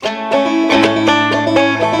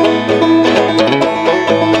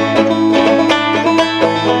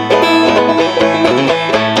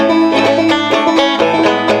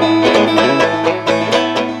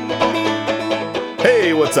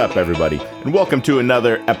up, everybody? And welcome to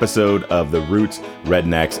another episode of the Roots,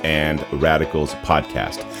 Rednecks, and Radicals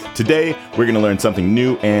podcast. Today, we're going to learn something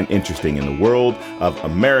new and interesting in the world of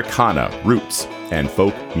Americana, roots, and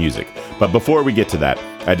folk music. But before we get to that,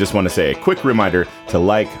 I just want to say a quick reminder to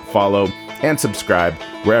like, follow, and subscribe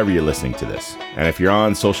wherever you're listening to this. And if you're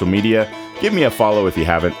on social media, give me a follow if you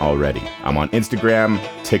haven't already. I'm on Instagram,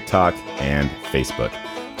 TikTok, and Facebook.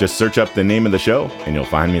 Just search up the name of the show and you'll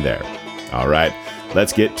find me there. All right,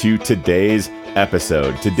 let's get to today's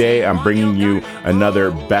episode. Today, I'm bringing you another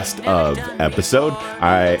best of episode.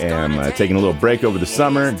 I am taking a little break over the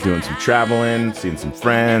summer, doing some traveling, seeing some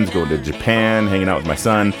friends, going to Japan, hanging out with my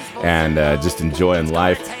son, and just enjoying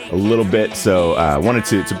life a little bit. So I wanted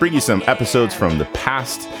to bring you some episodes from the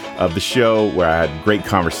past of the show where I had great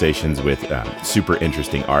conversations with super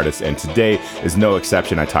interesting artists. And today is no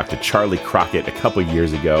exception. I talked to Charley Crockett a couple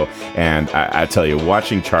years ago. And I tell you,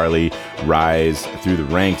 watching Charley rise through the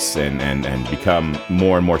ranks and become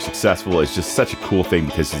more and more successful is just such a cool thing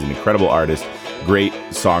because he's an incredible artist, great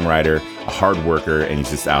songwriter, a hard worker, and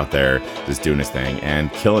he's just out there just doing his thing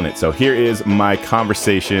and killing it. So here is my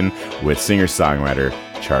conversation with singer-songwriter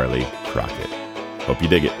Charley Crockett. Hope you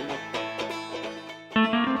dig it.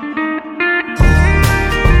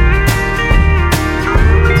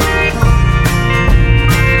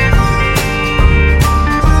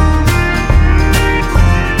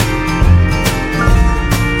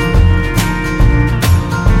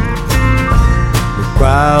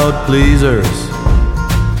 Crowd pleasers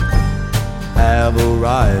have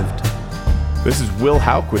arrived. This is Will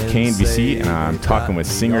Hauk with KNBC, and I'm talking with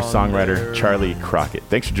singer-songwriter Charley Crockett.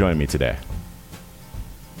 Thanks for joining me today.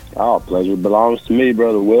 Oh, pleasure belongs to me,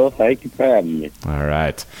 Brother Will. Thank you for having me. All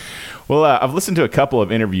right. Well, I've listened to a couple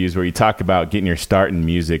of interviews where you talk about getting your start in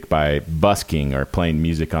music by busking or playing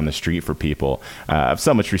music on the street for people. I have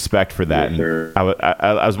so much respect for that. Yes, sir.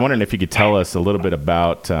 I was wondering if you could tell us a little bit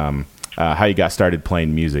about how you got started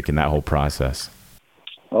playing music and that whole process.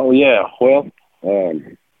 Oh, yeah. Well,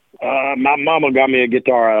 my mama got me a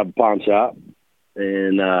guitar out of a pawn shop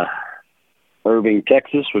in Irving,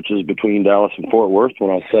 Texas, which is between Dallas and Fort Worth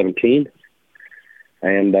when I was 17.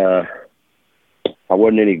 And I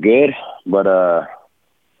wasn't any good, but I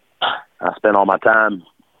spent all my time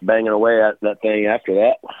banging away at that thing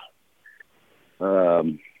after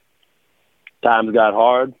that. Times got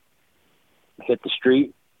hard, hit the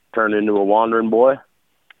street, turned into a wandering boy.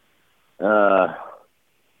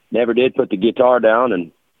 Never did put the guitar down,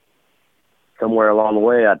 and somewhere along the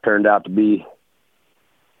way I turned out to be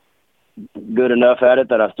good enough at it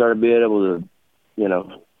that I started being able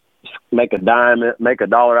to, make a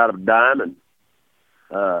dollar out of a dime,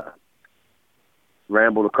 and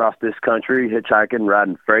rambled across this country, hitchhiking,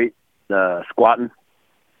 riding freight, squatting,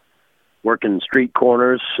 working street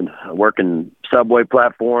corners, working subway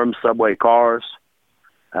platforms, subway cars,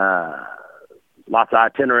 lots of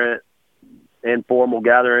itinerant, informal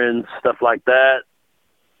gatherings, stuff like that.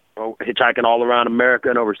 Hitchhiking all around America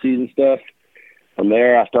and overseas and stuff. From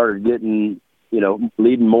there, I started getting,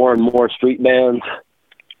 leading more and more street bands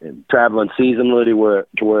and traveling seasonally to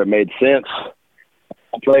where it made sense.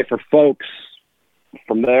 I play for folks.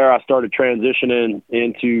 From there, I started transitioning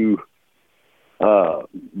into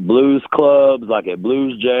blues clubs, like at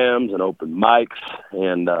blues jams and open mics,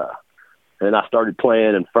 and I started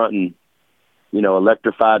playing and fronting,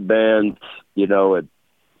 electrified bands,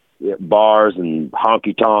 at bars and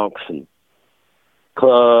honky tonks and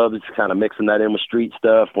clubs, kind of mixing that in with street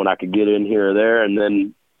stuff when I could get in here or there. And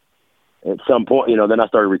then at some point, then I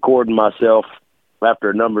started recording myself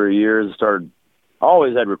after a number of years.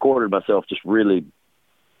 Always had recorded myself, just really,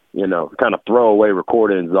 kind of throwaway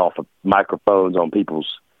recordings off of microphones on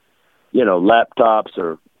people's, laptops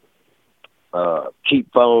or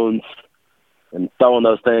cheap phones, and throwing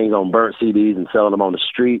those things on burnt CDs and selling them on the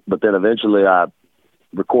street. But then eventually I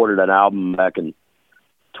recorded an album back in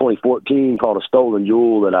 2014 called A Stolen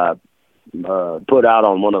Jewel that I put out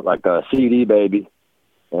on a CD baby,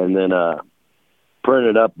 and then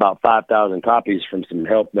printed up about 5,000 copies from some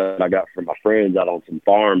help that I got from my friends out on some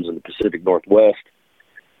farms in the Pacific Northwest.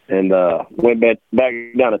 And went back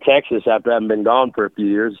down to Texas after having been gone for a few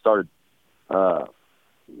years, started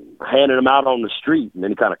handing them out on the street in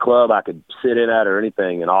any kind of club I could sit in at or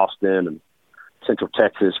anything in Austin and Central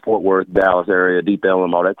Texas, Fort Worth, Dallas area, Deep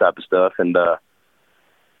Ellum, all that type of stuff. And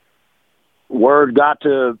word got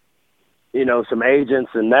to, some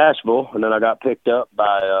agents in Nashville, and then I got picked up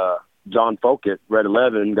by John Folk at Red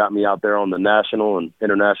 11, got me out there on the national and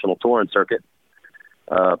international touring circuit.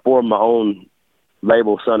 Formed my own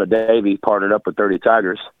label, Son of Davy, partnered up with 30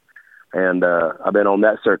 Tigers. And I've been on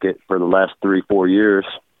that circuit for the last 3-4 years.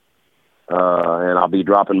 and I'll be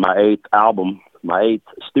dropping my eighth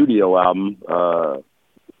studio album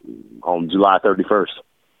on July 31st.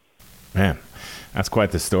 Man, that's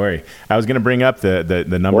quite the story. I was going to bring up the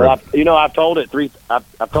number. Well, I've told it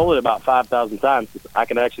I've told it about 5,000 times. I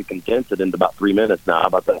can actually condense it into about 3 minutes now. How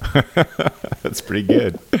about that? That's pretty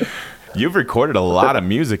good. You've recorded a lot of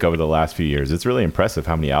music over the last few years. It's really impressive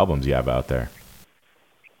how many albums you have out there.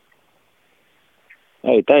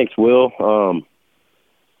 Hey, thanks, Will.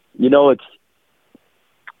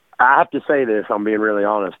 I have to say this, I'm being really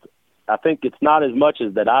honest. I think it's not as much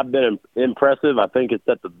as that I've been impressive. I think it's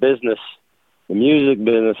that the music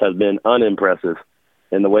business has been unimpressive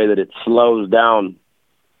in the way that it slows down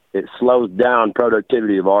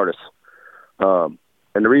productivity of artists. And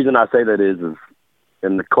the reason I say that is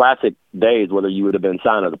in the classic days, whether you would have been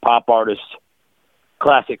signed as a pop artist,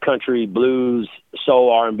 classic country, blues,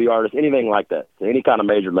 soul, R&B artist, anything like that, any kind of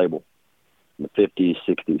major label in the 50s,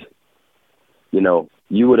 60s,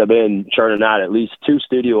 you would have been churning out at least 2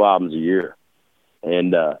 studio albums a year,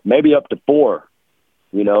 and maybe up to 4.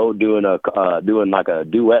 Doing like a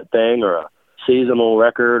duet thing or a seasonal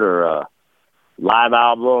record or a live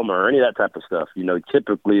album or any of that type of stuff.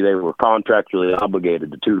 Typically they were contractually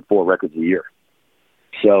obligated to 2 to 4 records a year.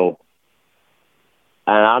 So,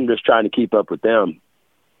 and I'm just trying to keep up with them,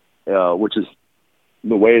 which is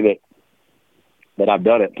the way that I've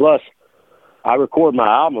done it. Plus, I record my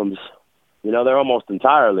albums. They're almost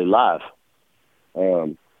entirely live.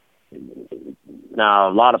 Now,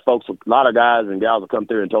 a lot of guys and gals will come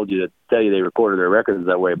through and tell you they recorded their records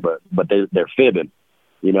that way, but they're fibbing.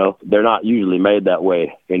 They're not usually made that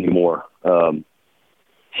way anymore.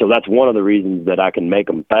 So that's one of the reasons that I can make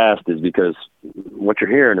them fast is because what you're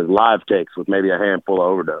hearing is live takes with maybe a handful of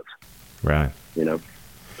overdubs. Right.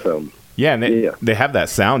 So. Yeah, and they have that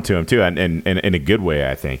sound to them too, and in a good way,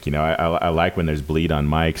 I think. I like when there's bleed on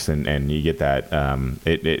mics, and you get that.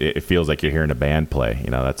 It feels like you're hearing a band play.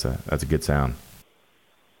 That's a good sound.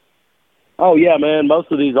 Oh yeah, man.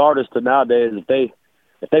 Most of these artists nowadays, if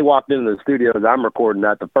they walked into the studios I'm recording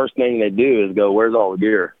at, the first thing they do is go, "Where's all the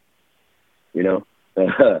gear?"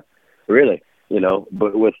 Really.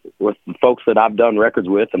 But with the folks that I've done records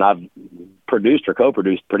with, and I've produced or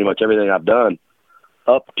co-produced pretty much everything I've done.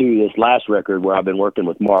 Up to this last record where I've been working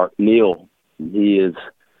with Mark Neal, I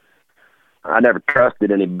never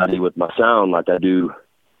trusted anybody with my sound like I do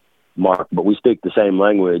Mark, but we speak the same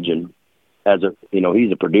language. And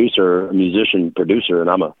he's a producer, a musician producer, and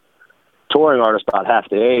I'm a touring artist about half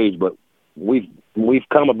the age, but we've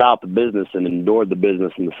come about the business and endured the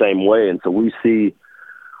business in the same way. And so we see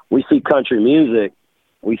country music,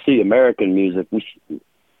 we see American music,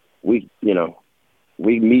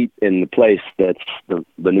 we meet in the place that's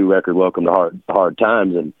the new record, Welcome to Hard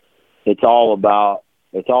Times, and it's all about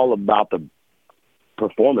the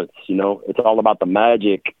performance. It's all about the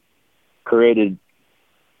magic created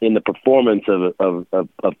in the performance of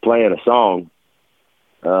playing a song,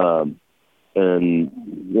 and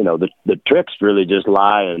the tricks really just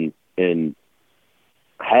lie in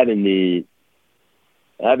having the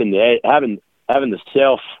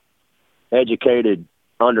self-educated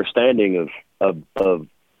understanding of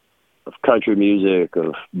country music,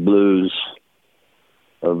 of blues,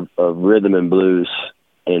 of rhythm and blues,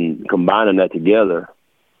 and combining that together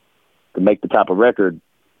to make the type of record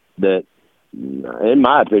that, in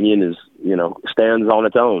my opinion, is stands on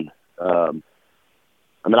its own.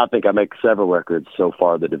 I think I make several records so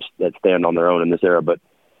far that stand on their own in this era, but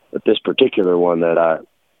this particular one that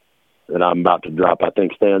I'm about to drop, I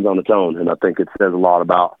think stands on its own, and I think it says a lot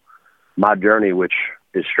about my journey, which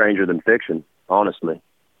is stranger than fiction, honestly.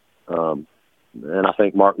 And I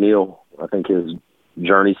think Mark Neal, his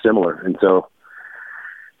journey's similar. And so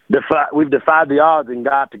we've defied the odds and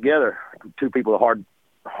got together. 2 people hard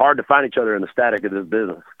to find each other in the static of this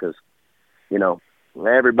business because,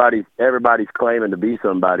 everybody's claiming to be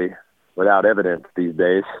somebody without evidence these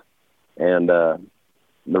days. And the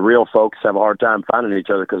real folks have a hard time finding each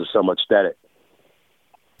other because there's so much static.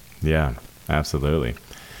 Yeah, absolutely.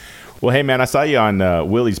 Well, hey, man, I saw you on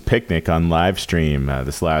Willie's Picnic on live stream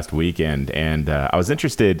this last weekend, and I was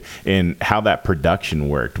interested in how that production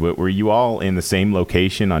worked. Were you all in the same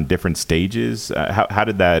location on different stages? How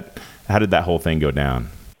did that whole thing go down?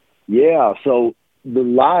 Yeah, so the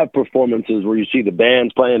live performances where you see the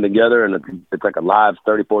bands playing together and it's like a live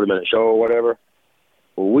 30, 40-minute show or whatever,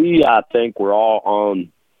 I think we're all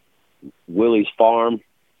on Willie's farm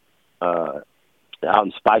out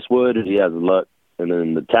in Spicewood, and he has luck. And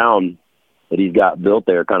then the town that he's got built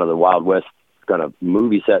there, kind of the Wild West kind of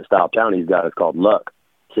movie set style town he's got, is called Luck.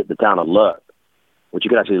 It's the town of Luck, which you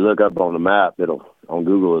can actually look up on the map. On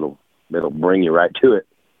Google, it'll bring you right to it.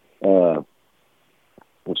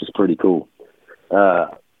 which is pretty cool.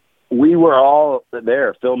 We were all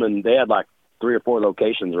there filming. They had like 3 or 4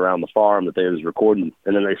 locations around the farm that they was recording,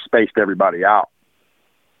 and then they spaced everybody out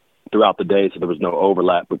throughout the day, so there was no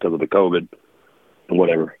overlap because of the COVID and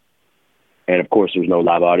whatever. And of course, there's no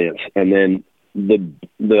live audience. And then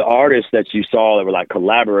the artists that you saw that were like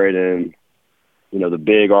collaborating, you know, the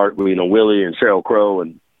big art, you know, Willie and Sheryl Crow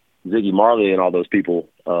and Ziggy Marley and all those people.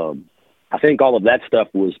 I think all of that stuff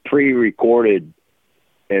was pre-recorded,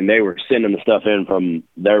 and they were sending the stuff in from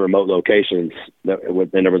their remote locations. And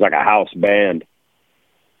there was like a house band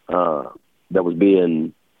that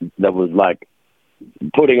was like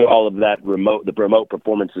putting all of the remote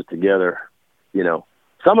performances together. You know,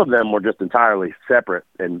 some of them were just entirely separate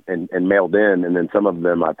and mailed in, and then some of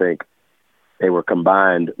them, I think, they were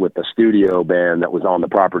combined with the studio band that was on the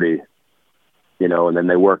property. You know, and then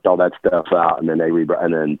they worked all that stuff out, and then they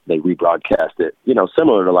rebroadcast it. You know,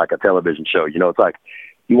 similar to like a television show. You know, it's like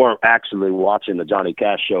you weren't actually watching the Johnny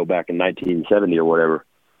Cash show back in 1970 or whatever.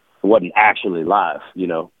 It wasn't actually live. You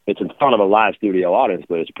know, it's in front of a live studio audience,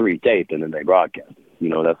 but it's pre-taped, and then they broadcast it. You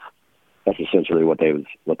know, that's essentially what they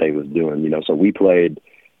was doing. You know, so we played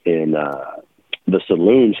in the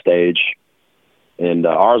saloon stage, and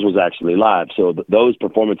ours was actually live. So those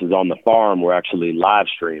performances on the farm were actually live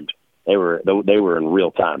streamed. They were in real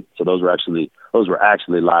time. So those were actually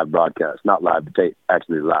live broadcasts, not live to tape,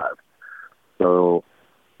 actually live. So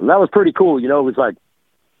that was pretty cool. You know, it was like,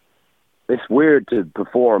 it's weird to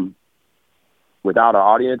perform without an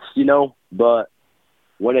audience, you know, but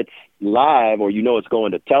when it's live, or, you know, it's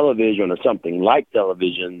going to television or something like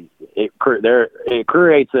television, it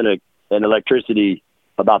creates an electricity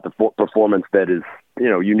about the performance that is, you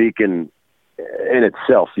know, unique in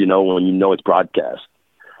itself, you know, when you know it's broadcast.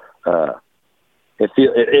 It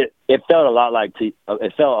felt a lot like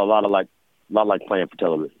playing for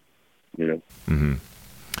television, you know. Mm-hmm.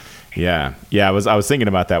 Yeah. I was thinking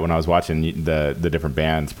about that when I was watching the different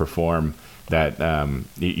bands perform. That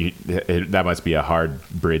that must be a hard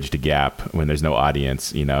bridge to gap when there's no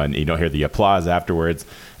audience, you know, and you don't hear the applause afterwards.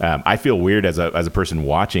 I feel weird as a person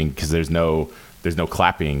watching, because there's no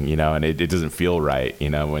clapping, you know, and it doesn't feel right,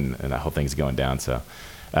 you know, when the whole thing's going down. So.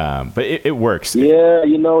 But it works. Yeah,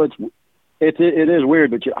 you know, it is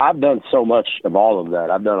weird, but I've done so much of all of that.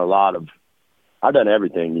 I've done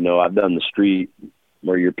everything. You know, I've done the street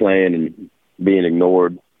where you're playing and being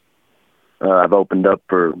ignored. I've opened up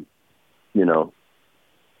for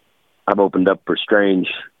strange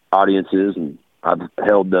audiences, and I've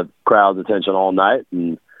held the crowd's attention all night.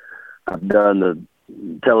 And I've done the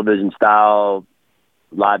television style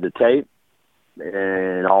live to tape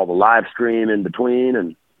and all the live stream in between.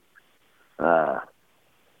 And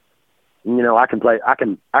you know, I can play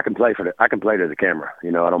to the camera.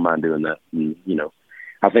 You know, I don't mind doing that. And, you know,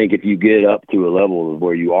 I think if you get up to a level of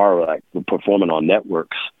where you are like performing on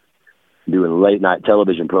networks, doing late night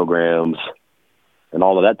television programs and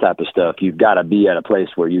all of that type of stuff, you've got to be at a place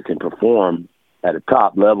where you can perform at a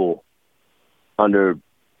top level under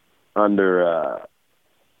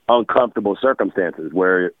uncomfortable circumstances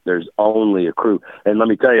where there's only a crew. And let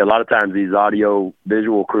me tell you, a lot of times these audio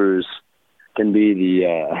visual crews can be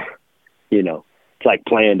you know, it's like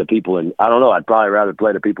playing to people in, I don't know, I'd probably rather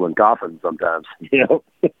play to people in coffins sometimes, you know.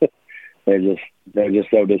 they're just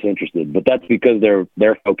so disinterested. But that's because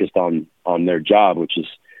they're focused on their job, which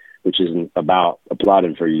isn't about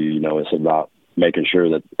applauding for you, you know, it's about making sure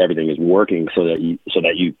that everything is working so that you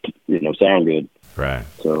know, sound good. Right.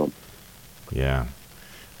 So yeah.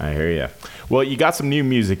 I hear you. Well, you got some new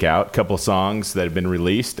music out, a couple of songs that have been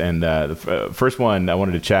released, and the first one I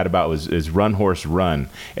wanted to chat about is Run Horse Run.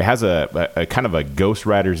 It has a kind of a Ghost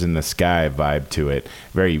Riders in the Sky vibe to it,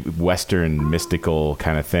 very Western, mystical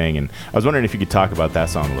kind of thing, and I was wondering if you could talk about that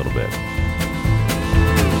song a little bit.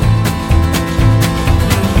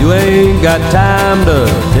 You ain't got time to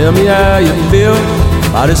tell me how you feel.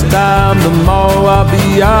 By this time tomorrow I'll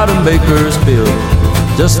be out in Bakersfield.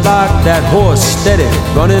 Just like that horse steady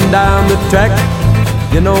running down the track,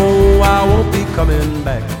 you know I won't be coming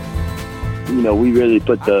back. You know, we really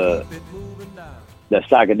put the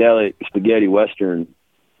psychedelic spaghetti western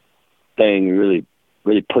thing, really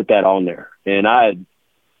put that on there. And I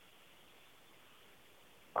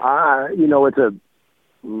you know, it's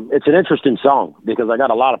an interesting song because I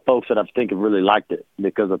got a lot of folks that I think have really liked it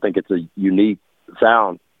because I think it's a unique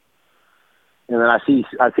sound. And then I see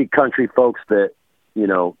country folks that, you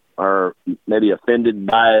know, are maybe offended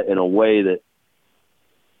by it in a way that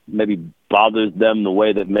maybe bothers them the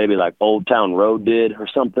way that maybe like Old Town Road did or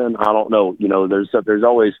something. I don't know. You know, there's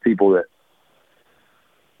always people that,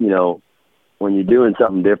 you know, when you're doing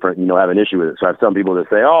something different, have an issue with it. So I have some people that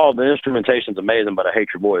say, oh, the instrumentation's amazing, but I hate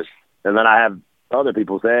your voice. And then I have other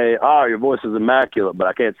people say, oh, your voice is immaculate, but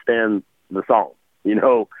I can't stand the song,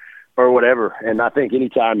 or whatever. And I think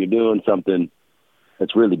anytime you're doing something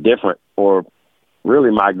that's really different, or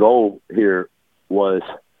really my goal here was,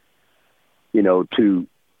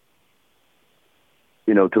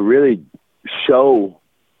 to really show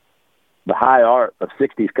the high art of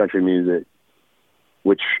 60s country music,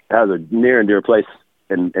 which has a near and dear place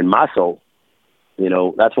in my soul.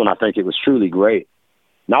 That's when I think it was truly great.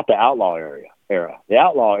 Not the outlaw era. The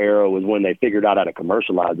outlaw era was when they figured out how to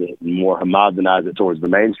commercialize it and more homogenize it towards the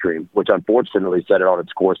mainstream, which unfortunately set it on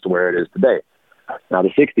its course to where it is today. Now, the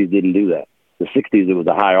 60s didn't do that. The 60s, it was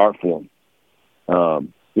a high art form.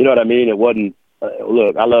 You know what I mean? It wasn't,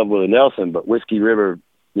 look, I love Willie Nelson, but Whiskey River,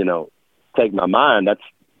 Take My Mind, that's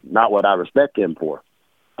not what I respect him for.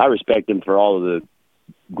 I respect him for all of the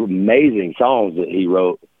amazing songs that he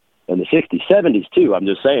wrote in the 60s, 70s too. I'm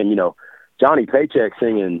just saying, Johnny Paycheck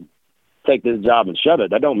singing Take This Job and Shove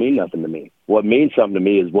It, that don't mean nothing to me. What means something to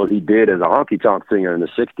me is what he did as a honky-tonk singer in the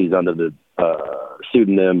 60s under the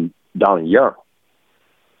pseudonym Donnie Young.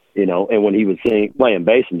 And when he was playing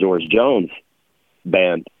bass in George Jones'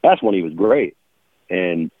 band, that's when he was great.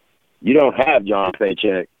 And you don't have John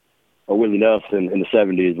Paycheck or Willie Nelson in the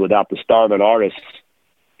 70s without the starving artists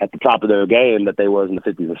at the top of their game that they was in the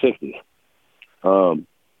 50s and 60s.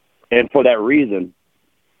 And for that reason,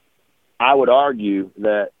 I would argue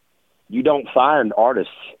that you don't find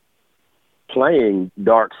artists playing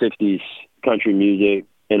dark 60s country music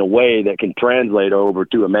in a way that can translate over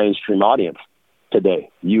to a mainstream audience today.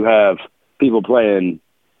 You have people playing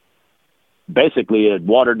basically a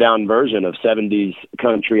watered-down version of 70s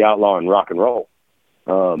country, outlaw, and rock and roll.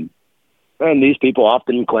 And these people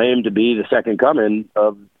often claim to be the second coming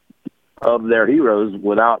of their heroes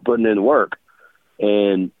without putting in work.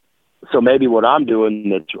 And so maybe what I'm doing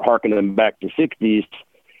that's harkening back to 60s,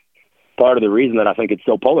 part of the reason that I think it's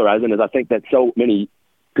so polarizing is I think that so many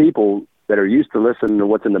people that are used to listening to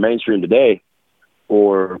what's in the mainstream today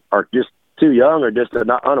or are just too young or just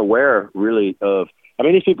not unaware really of,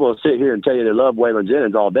 these people will sit here and tell you they love Waylon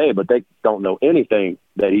Jennings all day, but they don't know anything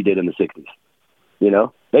that he did in the 60s.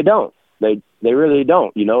 They don't. They really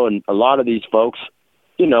don't, and a lot of these folks,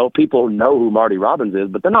 people know who Marty Robbins is,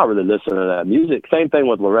 but they're not really listening to that music. Same thing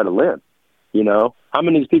with Loretta Lynn. How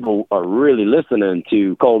many of these people are really listening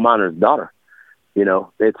to Coal Miner's Daughter?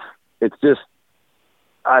 It's just,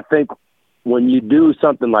 I think when you do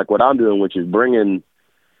something like what I'm doing, which is bringing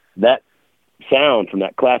that sound from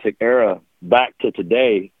that classic era back to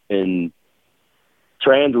today and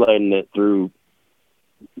translating it through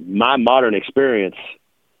my modern experience,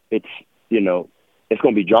 it's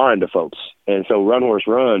going to be jarring to folks. And so Run Horse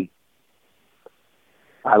Run,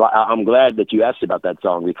 I'm glad that you asked about that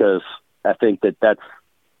song because I think that that's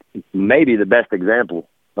maybe the best example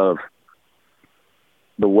of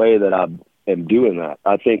the way that I am doing that.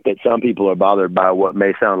 I think that some people are bothered by what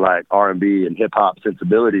may sound like R&B and hip hop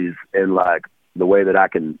sensibilities and like the way that I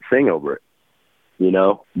can sing over it,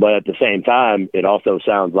 but at the same time, it also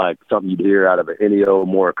sounds like something you'd hear out of an Ennio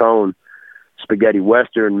Morricone spaghetti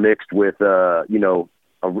Western mixed with, a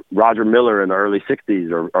Roger Miller in the early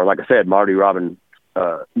 60s or like I said, Marty Robbins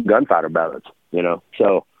gunfighter ballads,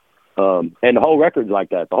 So, and the whole record's like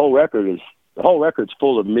that. The whole record's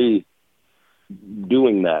full of me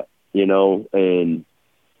doing that, and,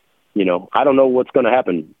 I don't know what's going to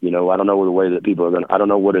happen. I don't know the way that people are I don't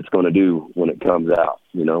know what it's going to do when it comes out.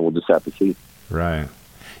 We'll just have to see. Right.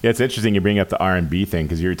 Yeah, it's interesting you bring up the R&B thing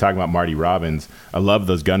because you're talking about Marty Robbins. I love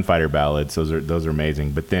those gunfighter ballads; those are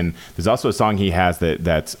amazing. But then there's also a song he has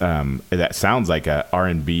that sounds like a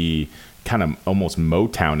R&B kind of almost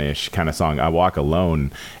Motown-ish kind of song. I Walk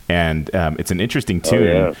Alone, and it's an interesting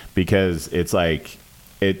tune because it's like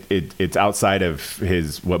it's outside of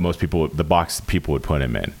what most people, the box people would put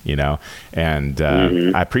him in, and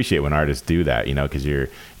I appreciate when artists do that, because you're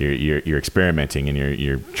experimenting and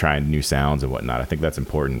you're trying new sounds and whatnot. I think that's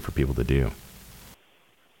important for people to do.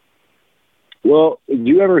 Well, did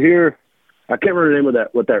you ever hear, I can't remember the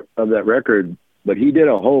name of that record, but he did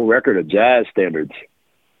a whole record of jazz standards.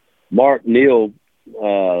 Mark Neal,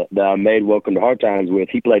 that I made Welcome to Hard Times with,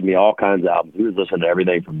 he played me all kinds of albums. He was listening to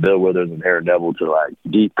everything from Bill Withers and Aaron Neville to like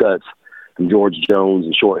deep cuts from George Jones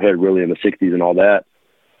and Shorthead really in the 60s and all that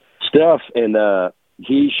stuff. And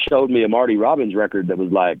he showed me a Marty Robbins record that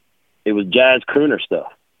was like, it was jazz crooner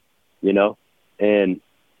stuff, And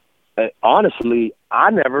honestly,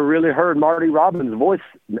 I never really heard Marty Robbins' voice.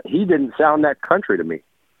 He didn't sound that country to me.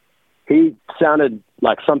 He sounded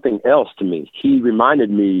like something else to me. He reminded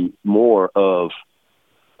me more of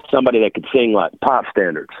somebody that could sing like pop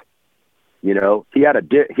standards. You know, he had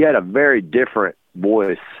a very different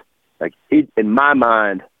voice. Like in my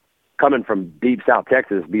mind, coming from deep South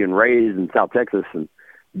Texas, being raised in South Texas and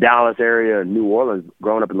Dallas area and New Orleans,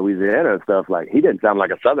 growing up in Louisiana and stuff, like he didn't sound like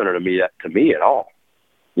a Southerner to me at all.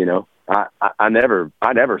 You know, I never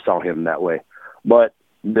saw him that way. But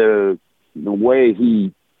the way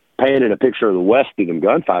he painted a picture of the West through them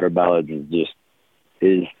gunfighter ballads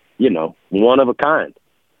is you know, one of a kind.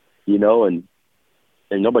 You know, and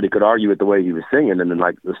nobody could argue with the way he was singing, and then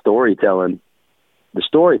like the storytelling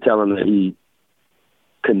that he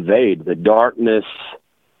conveyed, the darkness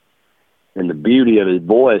and the beauty of his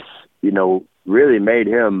voice, you know, really made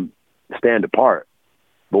him stand apart.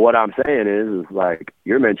 But what I'm saying is like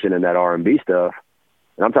you're mentioning that R&B stuff,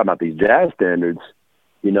 and I'm talking about these jazz standards.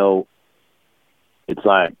 You know, it's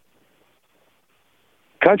like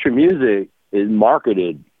country music is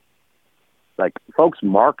marketed, like folks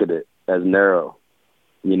market it as narrow.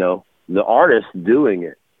 You know, the artists doing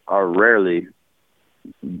it are rarely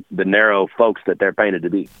the narrow folks that they're painted to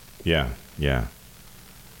be. Yeah. You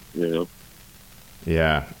know?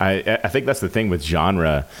 Yeah. I think that's the thing with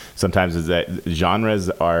genre sometimes, is that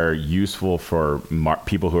genres are useful for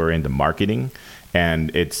people who are into marketing,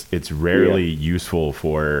 and it's rarely useful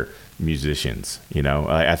for musicians. You know,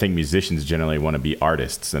 I think musicians generally want to be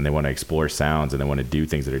artists, and they want to explore sounds, and they want to do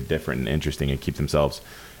things that are different and interesting and keep themselves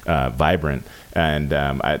vibrant. And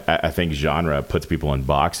I think genre puts people in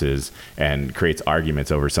boxes and creates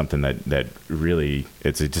arguments over something that really,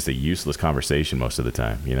 it's just a useless conversation most of the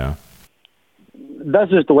time, you know?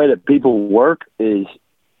 That's just the way that people work. Is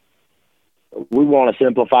we want to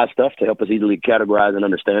simplify stuff to help us easily categorize and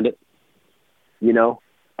understand it. You know,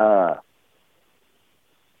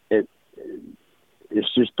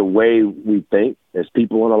 it's just the way we think as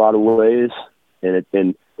people in a lot of ways, and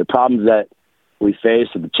the problems that we face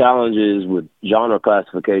and the challenges with genre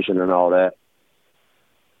classification and all that.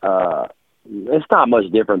 It's not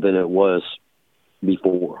much different than it was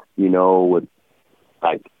before. You know, with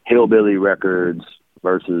like hillbilly records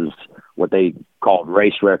versus what they called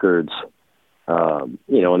race records. You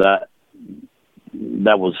know, that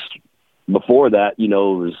was before that. You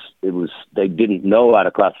know, it was they didn't know how to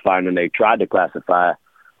classify, and then they tried to classify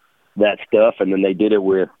that stuff, and then they did it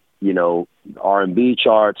with, you know, R&B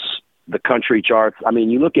charts, the country charts. I mean,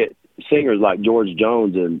 you look at singers like George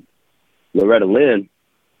Jones and Loretta Lynn.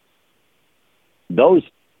 Those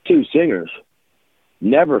two singers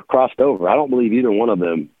never crossed over. I don't believe either one of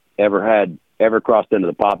them ever crossed into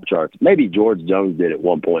the pop charts. Maybe George Jones did at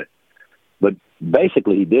one point, but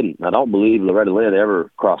basically he didn't. I don't believe Loretta Lynn ever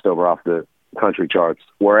crossed over off the country charts.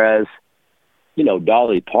 Whereas, you know,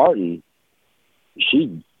 Dolly Parton,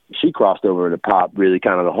 she crossed over to pop really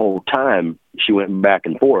kind of the whole time. She went back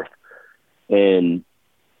and forth, and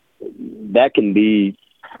that can be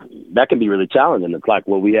really challenging. It's like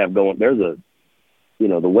what we have going. There's you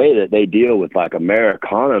know, the way that they deal with like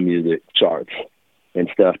Americana music charts and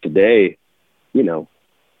stuff today, you know,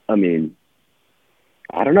 I mean,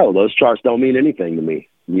 I don't know. Those charts don't mean anything to me,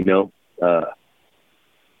 you know.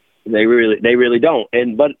 They really don't.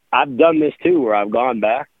 But I've done this too, where I've gone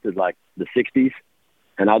back to like the 60s,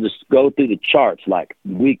 and I'll just go through the charts like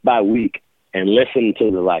week by week and listen to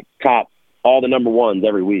the like top, all the number ones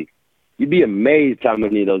every week. You'd be amazed how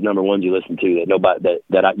many of those number ones you listen to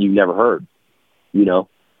that you've never heard. You know,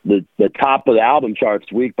 the top of the album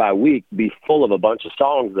charts week by week be full of a bunch of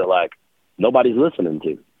songs that like nobody's listening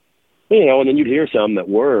to. You know, and then you'd hear some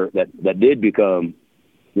that did become,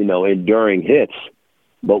 you know, enduring hits.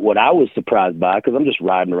 But what I was surprised by, because I'm just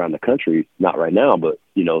riding around the country, not right now, but,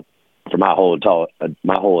 you know, for my whole adult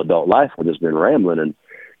life, I've just been rambling, and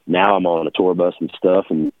now I'm on a tour bus and stuff,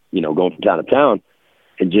 and, you know, going from town to town,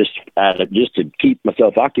 and just to keep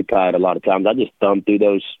myself occupied, a lot of times I just thumb through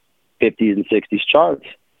those 50s and 60s charts.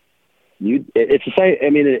 It's the same. I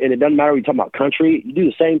mean, and it doesn't matter when you're talking about country. You do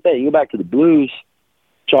the same thing. You go back to the blues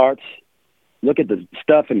charts, look at the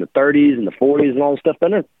stuff in the 30s and the 40s and all the stuff.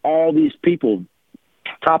 Then there's all these people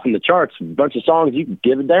topping the charts, a bunch of songs you can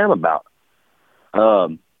give a damn about.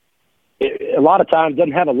 A lot of times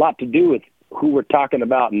doesn't have a lot to do with who we're talking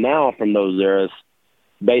about now from those eras,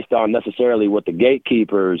 based on necessarily what the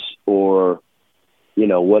gatekeepers or, you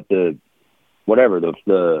know, what the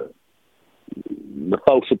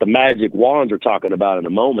folks with the magic wands are talking about in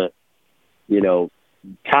a moment. You know,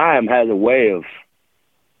 time has a way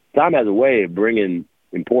of bringing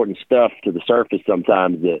important stuff to the surface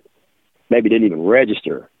sometimes that maybe didn't even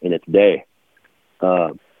register in its day.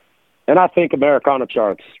 And I think Americana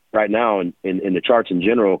charts right now and in the charts in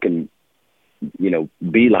general can, you know,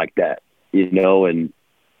 be like that, you know, and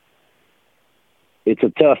it's a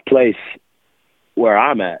tough place where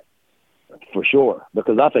I'm at, for sure,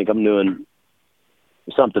 because I think I'm doing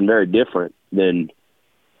something very different than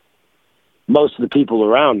most of the people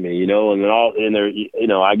around me, and they're,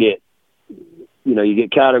 I get, you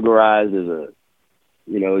get categorized as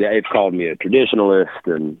they've called me a traditionalist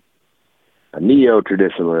and a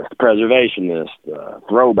neo-traditionalist, preservationist,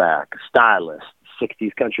 throwback, stylist,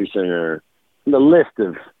 60s country singer, the list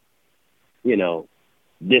of,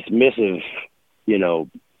 dismissive,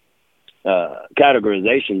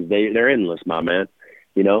 categorizations, they're endless, my man,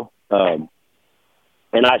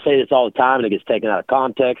 and I say this all the time, and it gets taken out of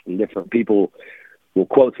context, and different people will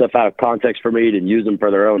quote stuff out of context for me and use them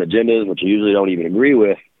for their own agendas, which I usually don't even agree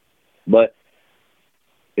with. But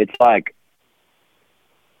it's like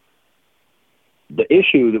the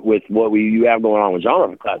issue with what you have going on with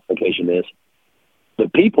genre classification is the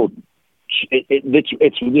people.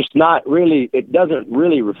 It's just not really. It doesn't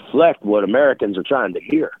really reflect what Americans are trying to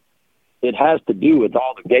hear. It has to do with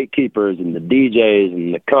all the gatekeepers and the DJs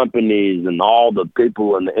and the companies and all the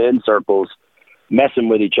people in the end circles messing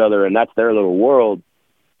with each other, and that's their little world.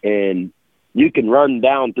 And you can run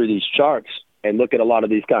down through these charts and look at a lot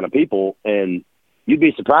of these kind of people, and you'd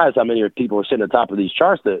be surprised how many people are sitting at the top of these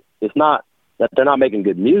charts that it's not that they're not making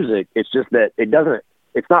good music. It's just that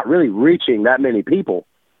it's not really reaching that many people.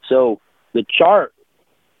 So the chart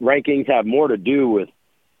rankings have more to do with,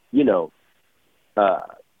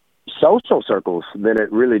 social circles than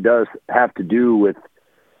it really does have to do with,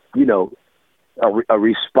 a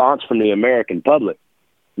response from the American public,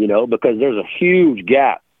 because there's a huge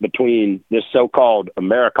gap between this so-called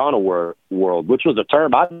Americana world, which was a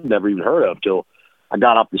term I'd never even heard of till I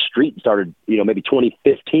got off the street and started, maybe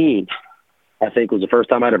 2015, I think was the first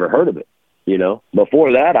time I'd ever heard of it.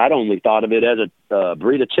 Before that, I'd only thought of it as a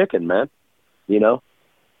breed of chicken, man,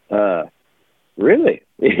 really,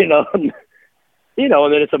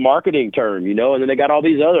 and then it's a marketing term, and then they got all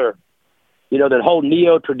these other, that whole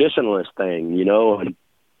neo-traditionalist thing, and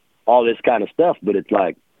all this kind of stuff. But it's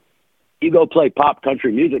like, you go play pop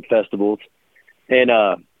country music festivals, and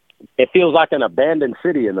it feels like an abandoned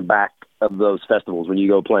city in the back of those festivals when you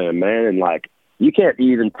go playing, man. And like, you can't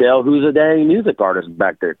even tell who's a dang music artist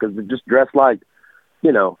back there because they're just dressed like,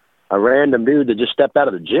 a random dude that just stepped out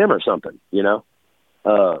of the gym or something,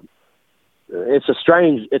 It's a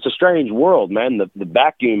strange world, man. The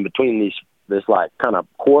vacuum between this like kind of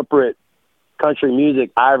corporate country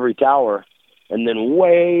music ivory tower, and then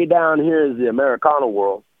way down here is the Americana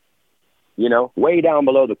world, way down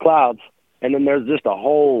below the clouds. And then there's just a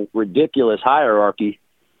whole ridiculous hierarchy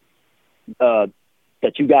that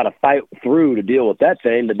you got to fight through to deal with that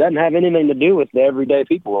thing that doesn't have anything to do with the everyday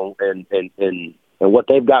people and what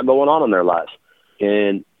they've got going on in their lives.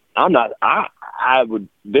 And I would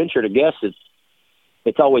venture to guess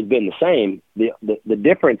it's always been the same. The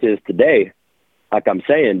difference is today, like I'm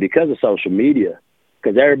saying, because of social media,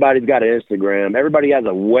 because everybody's got an Instagram, everybody has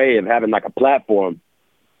a way of having like a platform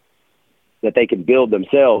that they can build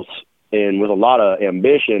themselves, and with a lot of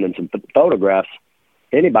ambition and some photographs,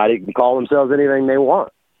 anybody can call themselves anything they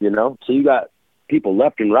want, So you got people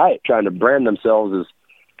left and right trying to brand themselves as,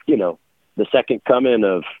 the second coming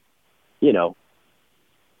of,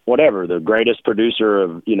 whatever, the greatest producer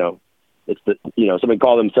of, it's the, somebody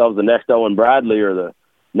call themselves the next Owen Bradley or the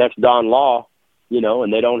next Don Law,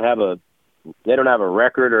 and they don't have a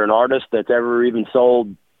record or an artist that's ever even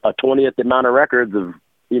sold a 20th amount of records of,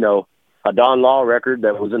 a Don Law record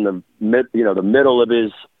that was in the middle of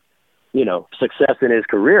his, success in his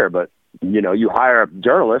career. But, you hire a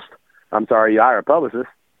journalist, you hire a publicist,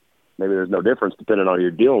 maybe there's no difference depending on who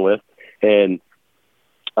you're dealing with. And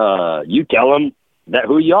you tell them that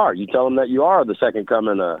who you are. You tell them that you are the second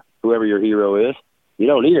coming of whoever your hero is. You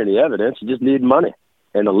don't need any evidence. You just need money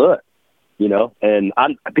and a look, And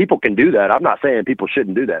people can do that. I'm not saying people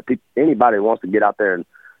shouldn't do that. Anybody who wants to get out there and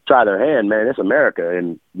try their hand, man, it's America.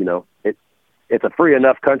 And, it's a free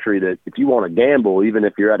enough country that if you want to gamble, even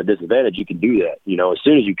if you're at a disadvantage, you can do that. As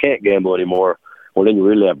soon as you can't gamble anymore, well, then you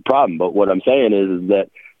really have a problem. But what I'm saying is that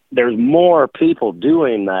there's more people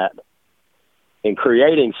doing that and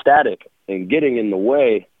creating static and getting in the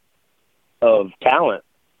way of talent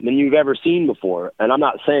than you've ever seen before. And I'm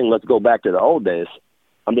not saying let's go back to the old days.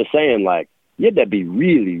 I'm just saying, like, you had to be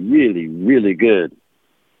really, really, really good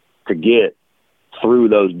to get through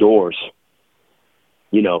those doors,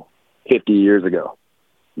 50 years ago.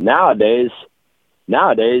 Nowadays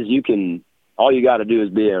you can, all you got to do is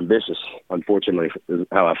be ambitious, unfortunately, is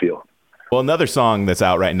how I feel. Well, another song that's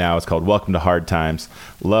out right now is called "Welcome to Hard Times."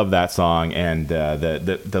 Love that song, and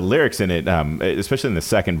the lyrics in it, especially in the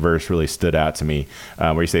second verse, really stood out to me.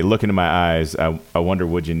 Where you say, "Look into my eyes, I wonder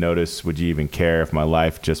would you notice? Would you even care if my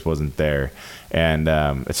life just wasn't there?" And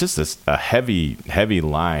it's just a heavy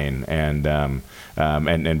line, and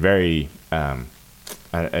very.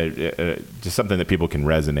 Just something that people can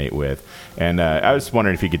resonate with. And I was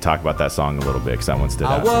wondering if you could talk about that song a little bit, because that one stood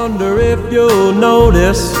out. I wonder if you'll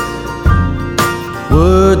notice,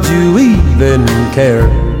 would you even care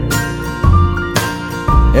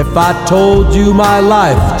if I told you my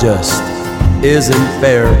life just isn't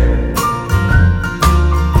fair?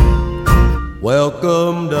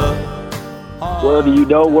 Welcome to... Well, do you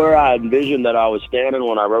know where I envisioned that I was standing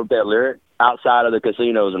when I wrote that lyric? Outside of the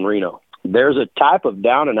casinos in Reno. There's a type of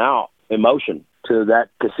down and out emotion to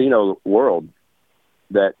that casino world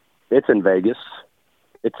that it's in Vegas,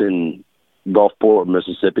 it's in Gulfport,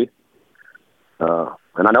 Mississippi,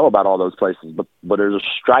 and I know about all those places, but there's a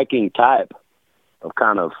striking type of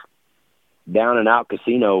kind of down and out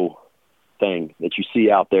casino thing that you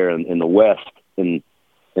see out there in the West, in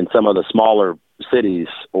some of the smaller cities,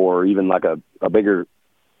 or even like a bigger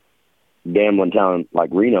gambling town like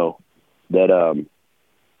Reno, that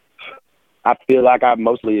I feel like I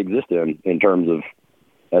mostly exist in terms of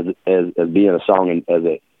as being a song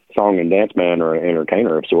and dance man or an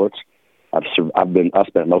entertainer of sorts. I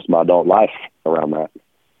spent most of my adult life around that,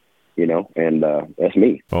 and that's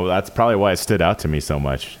me. Well, that's probably why it stood out to me so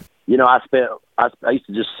much. I used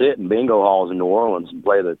to just sit in bingo halls in New Orleans and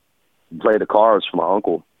play the cards for my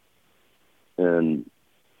uncle, and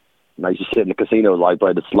I used to sit in the casinos, like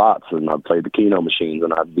play the slots, and I'd play the Keno machines,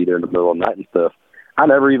 and I'd be there in the middle of the night and stuff. I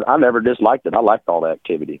never disliked it. I liked all the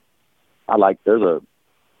activity. As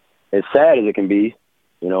sad as it can be,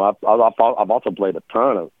 I've also played a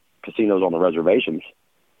ton of casinos on the reservations.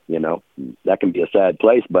 That can be a sad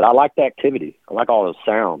place, but I like the activity. I like all the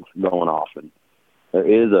sounds going off, and there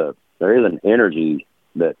is an energy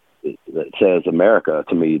that says America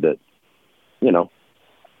to me that, it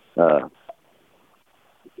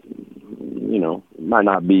might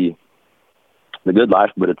not be the good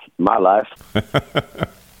life, but it's my life.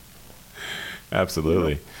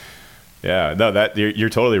 Absolutely. Yeah, no, that you're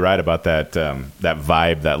totally right about that. That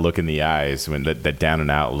vibe, that look in the eyes, when that down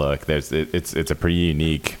and out look. It's a pretty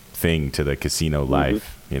unique thing to the casino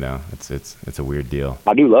life. Mm-hmm. It's a weird deal.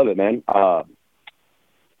 I do love it, man.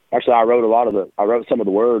 Actually, I wrote some of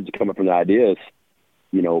the words coming from the ideas.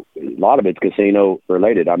 A lot of it's casino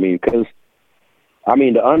related. To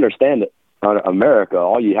understand it, America,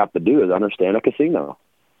 all you have to do is understand a casino.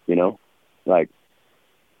 Like,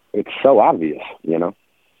 it's so obvious.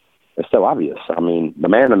 It's so obvious. The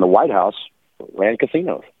man in the White House ran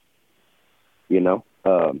casinos.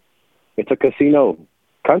 It's a casino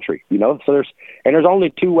country. So there's only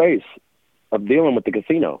two ways of dealing with the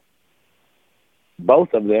casino.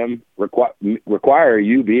 Both of them require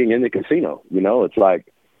you being in the casino. It's like,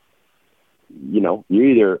 you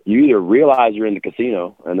either realize you're in the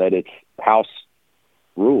casino and that it's house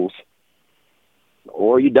rules,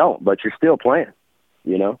 or you don't, but you're still playing.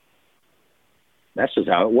 That's just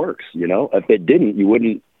how it works. If it didn't, you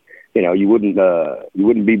wouldn't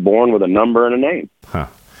be born with a number and a name. Huh.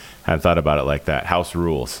 I hadn't thought about it like that. House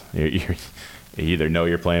rules. You either know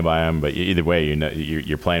you're playing by them, but either way,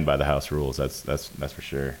 you're playing by the house rules. That's for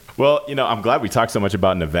sure. Well, I'm glad we talked so much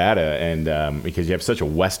about Nevada, and because you have such a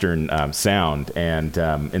Western sound, and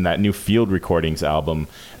in that new Field Recordings album,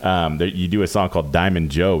 you do a song called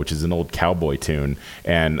Diamond Joe, which is an old cowboy tune,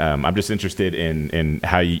 and I'm just interested in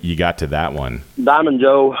how you got to that one. Diamond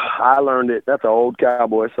Joe, I learned it. That's an old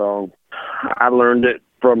cowboy song. I learned it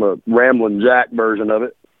from a Ramblin' Jack version of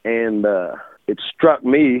it, and it struck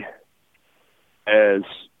me as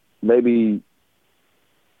maybe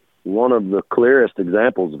one of the clearest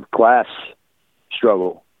examples of class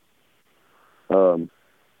struggle,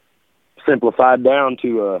 simplified down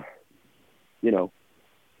to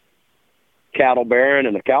cattle baron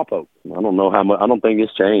and a cowpoke. I don't know how much. I don't think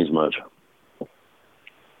it's changed much.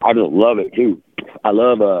 I just love it too. I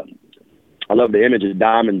love the image of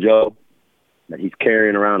Diamond Joe, that he's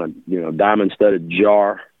carrying around a diamond studded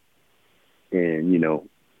jar, and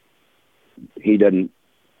he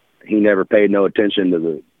never paid no attention to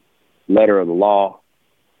the letter of the law.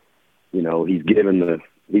 He's giving the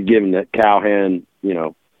cowhand,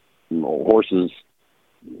 horses,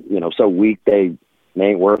 so weak they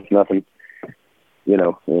ain't worth nothing,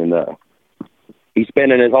 and he's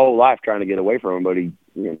spending his whole life trying to get away from him, but he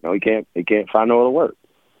can't find no other work.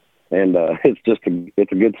 And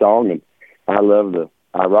it's a good song, and I love the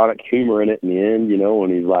ironic humor in it in the end, when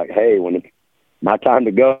he's like, hey, when it's my time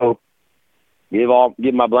to go,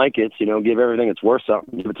 give my blankets, give everything that's worth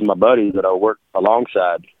something, give it to my buddies that I work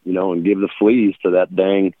alongside, and give the fleas to that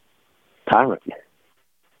dang tyrant,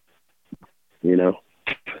 And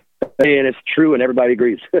it's true, and everybody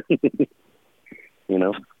agrees.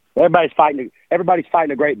 Everybody's fighting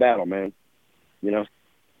a great battle, man.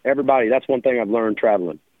 Everybody. That's one thing I've learned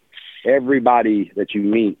traveling. Everybody that you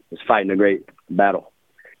meet is fighting a great battle.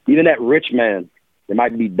 Even that rich man that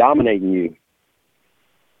might be dominating you,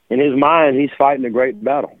 in his mind, he's fighting a great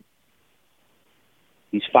battle.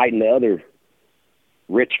 He's fighting the other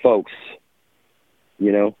rich folks.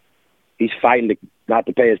 He's fighting not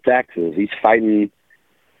to pay his taxes. He's fighting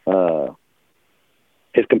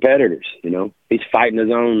his competitors. He's fighting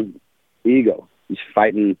his own ego. He's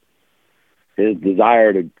fighting his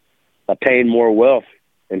desire to attain more wealth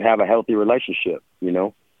and have a healthy relationship.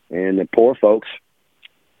 And the poor folks,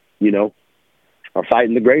 are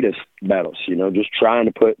fighting the greatest battles, just trying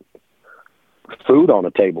to put food on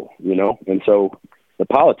the table, And so the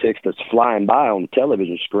politics that's flying by on the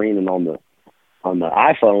television screen and on the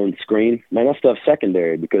iPhone screen, man, that stuff's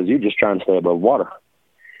secondary because you're just trying to stay above water,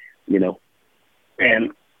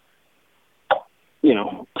 And,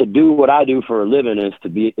 to do what I do for a living is to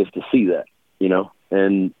see that,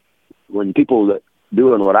 And when people that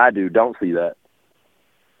doing what I do don't see that,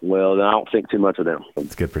 well, then I don't think too much of them.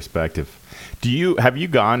 That's good perspective. Have you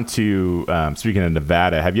gone to, speaking of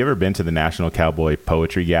Nevada, have you ever been to the National Cowboy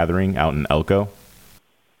Poetry Gathering out in Elko?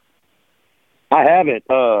 I haven't.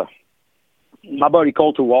 My buddy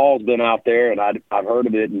Colter Wall's been out there, and I've heard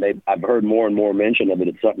of it, and I've heard more and more mention of it.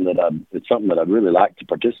 It's something that I'd really like to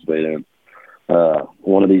participate in.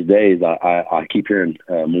 One of these days, I keep hearing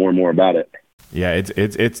more and more about it. Yeah,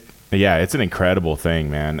 it's an incredible thing,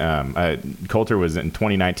 man. Coulter was in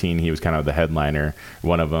 2019. He was kind of the headliner,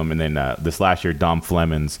 one of them, and then this last year, Dom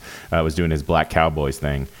Flemons was doing his Black Cowboys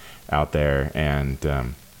thing out there, and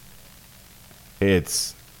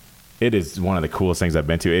it is one of the coolest things I've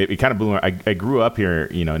been to. It kind of blew. I grew up here,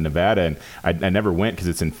 in Nevada, and I never went because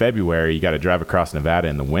it's in February. You got to drive across Nevada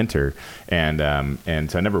in the winter, and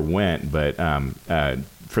so I never went, but.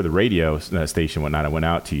 For the radio station and whatnot, I went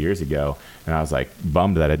out 2 years ago, and I was like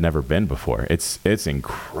bummed that I'd never been before. It's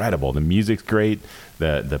incredible. The music's great.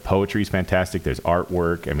 The poetry's fantastic. There's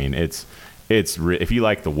artwork. I mean, if you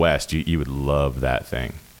like the West, you would love that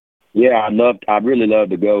thing. Yeah, I'd really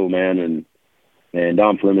love to go, man. And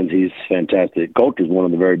Don Flemons, he's fantastic. Coulter's one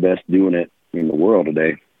of the very best doing it in the world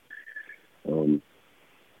today. There's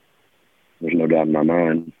no doubt in my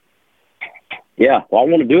mind. Yeah, well, I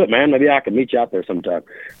want to do it, man. Maybe I could meet you out there sometime.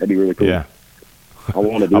 That'd be really cool. Yeah, I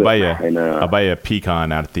want to do it. I'll buy you a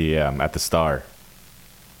pecan at the Star.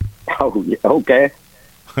 Oh, okay.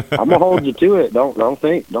 I'm gonna hold you to it. Don't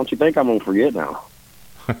you think I'm gonna forget now?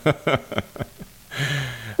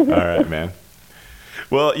 All right, man.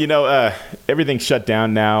 Well, everything's shut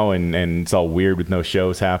down now, and it's all weird with no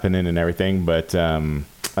shows happening and everything. But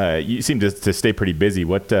you seem to stay pretty busy.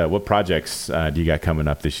 What projects do you got coming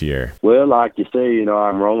up this year? Well, like you say,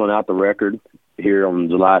 I'm rolling out the record here on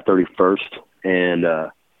July 31st, and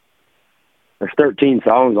there's 13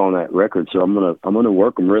 songs on that record. So I'm gonna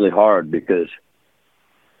work them really hard because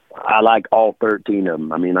I like all 13 of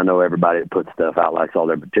them. I mean, I know everybody that puts stuff out likes all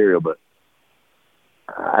their material, but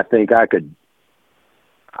I think I could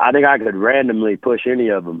randomly push any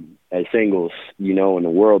of them as singles, in the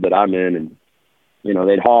world that I'm in, and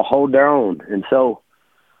they'd all hold their own. And so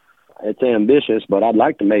it's ambitious, but I'd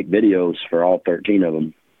like to make videos for all 13 of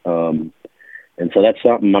them. And so that's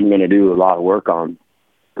something I'm going to do a lot of work on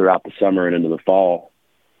throughout the summer and into the fall,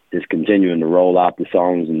 is continuing to roll out the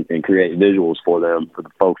songs and create visuals for them, for the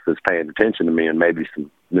folks that's paying attention to me, and maybe some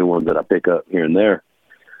new ones that I pick up here and there.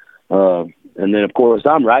 And then, of course,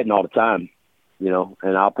 I'm writing all the time,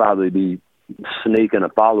 and I'll probably be sneaking a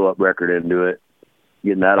follow-up record into it,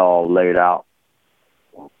 getting that all laid out.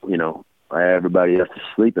 Everybody else is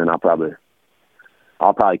sleeping. I'll probably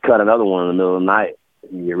cut another one in the middle of the night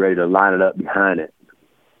and get ready to line it up behind it.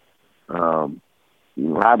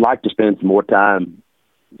 I'd like to spend some more time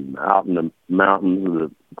out in the mountains,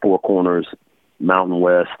 the Four Corners, Mountain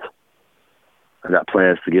West. I got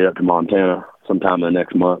plans to get up to Montana sometime in the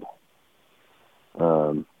next month.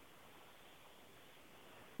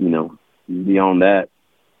 Beyond that,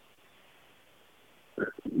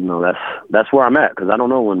 that's where I'm at, because I don't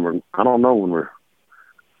know when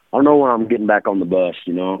I'm getting back on the bus.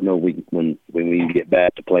 I don't know when we get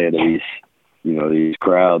back to playing to these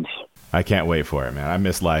crowds. I can't wait for it, man. I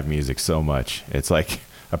miss live music so much. It's like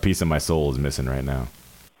a piece of my soul is missing right now.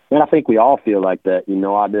 And I think we all feel like that.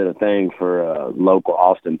 I did a thing for a local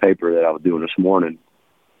Austin paper that I was doing this morning,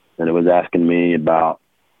 and it was asking me about,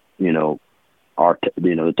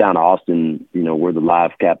 the town of Austin, we're the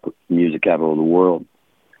live music capital of the world,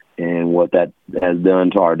 and what that has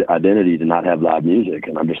done to our identity to not have live music.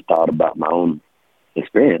 And I just thought about my own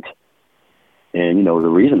experience. And, the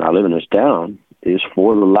reason I live in this town is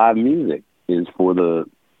for the live music, is for the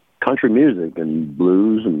country music and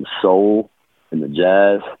blues and soul and the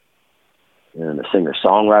jazz and the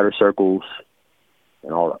singer-songwriter circles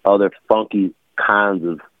and all the other funky kinds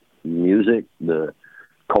of music, the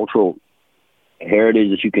cultural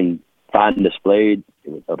heritage that you can find displayed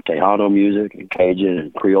of Tejano music and Cajun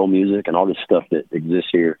and Creole music and all this stuff that exists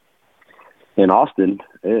here in Austin.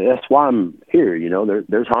 That's why I'm here.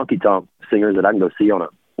 There's honky-tonk singers that I can go see on a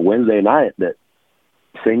Wednesday night that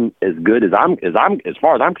sing as good as as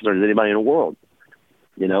far as I'm concerned, as anybody in the world.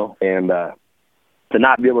 And to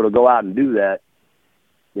not be able to go out and do that,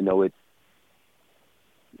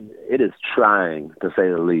 it is trying, to say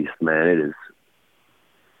the least, man. It is.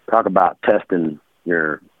 Talk about testing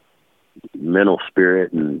your mental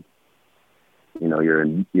spirit and your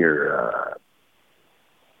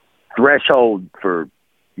threshold for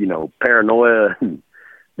paranoia and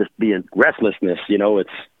just being restlessness.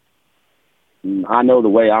 I know the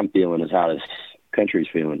way I'm feeling is how this country's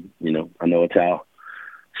feeling. I know it's how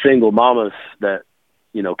single mamas that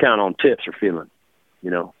count on tips are feeling.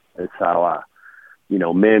 It's how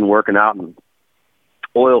men working out in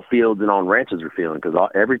oil fields and on ranches are feeling, because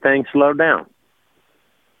everything's slowed down.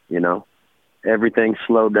 Everything's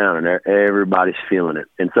slowed down and everybody's feeling it.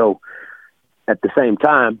 And so at the same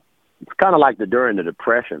time, it's kind of like during the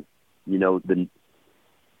Depression, the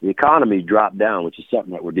economy dropped down, which is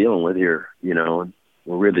something that we're dealing with here, and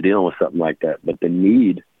we're really dealing with something like that. But the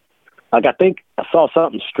need, I think I saw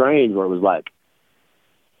something strange where it was like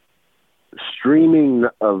streaming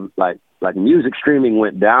of like music streaming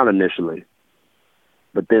went down initially.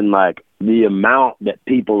 But then, the amount that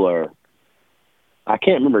people are, I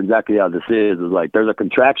can't remember exactly how this is. It's like there's a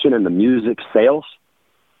contraction in the music sales,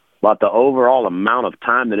 but the overall amount of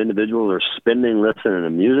time that individuals are spending listening to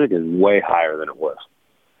music is way higher than it was.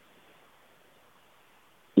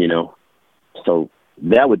 So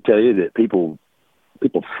that would tell you that people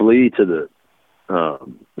flee to the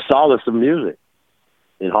solace of music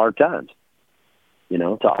in hard times,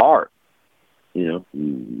 to art. That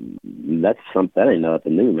ain't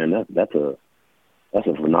nothing new, man. That's a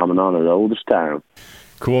phenomenon of the oldest time.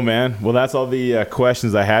 Cool, man. Well, that's all the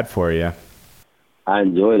questions I had for you. I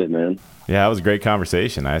enjoyed it, man. Yeah, that was a great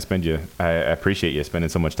conversation. I appreciate you spending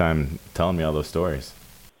so much time telling me all those stories.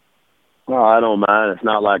 Oh, I don't mind. It's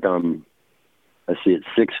not like let's see, it's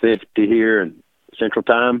 6:50 here in Central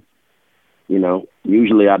Time.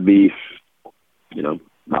 Usually I'd be,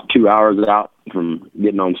 about 2 hours out from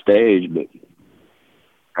getting on stage, but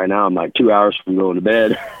right now I'm like 2 hours from going to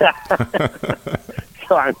bed.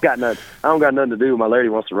 So I don't got nothing to do. My lady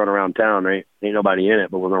wants to run around town. There ain't nobody in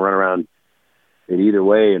it, but we're gonna run around it either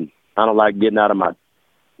way. And I don't like getting out of my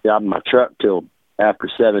truck till after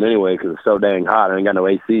 7 anyway, because it's so dang hot. I ain't got no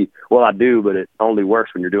AC. Well, I do, but it only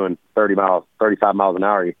works when you're doing 35 miles an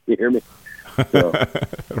hour. You hear me? So,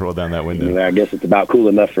 roll down that window. I guess it's about cool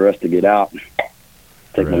enough for us to get out,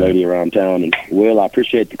 take my lady around town. And Will, I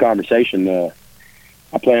appreciate the conversation. I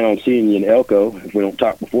plan on seeing you in Elko if we don't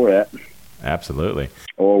talk before that. Absolutely.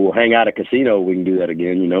 Or we'll hang out at a casino. We can do that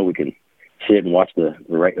again. We can sit and watch the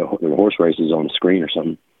horse races on the screen or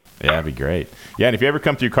something. Yeah, that'd be great. Yeah, and if you ever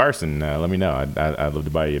come through Carson, let me know. I'd love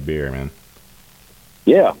to buy you a beer, man.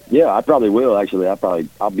 Yeah, I probably will, actually.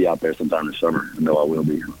 I'll be out there sometime this summer. I know I will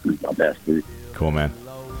be. I'll pass through. Cool, man.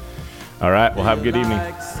 All right, well, have a good evening.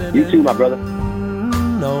 You too, my brother.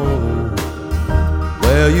 No.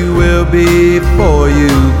 Well, you will be before you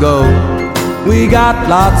go. We got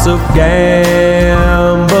lots of gambling.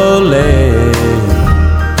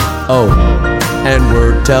 Oh, and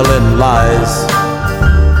we're telling lies.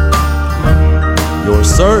 You're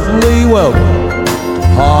certainly welcome to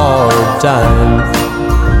hard times.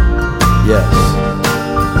 Yes.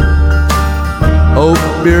 Hope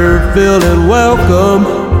you're feeling welcome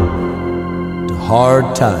to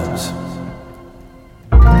hard times.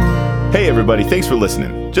 Hey everybody, thanks for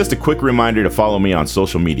listening. Just a quick reminder to follow me on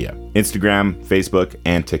social media, Instagram, Facebook,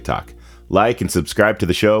 and TikTok. Like and subscribe to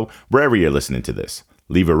the show wherever you're listening to this.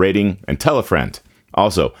 Leave a rating and tell a friend.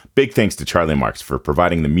 Also, big thanks to Charlie Marks for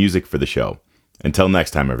providing the music for the show. Until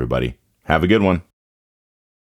next time, everybody, have a good one.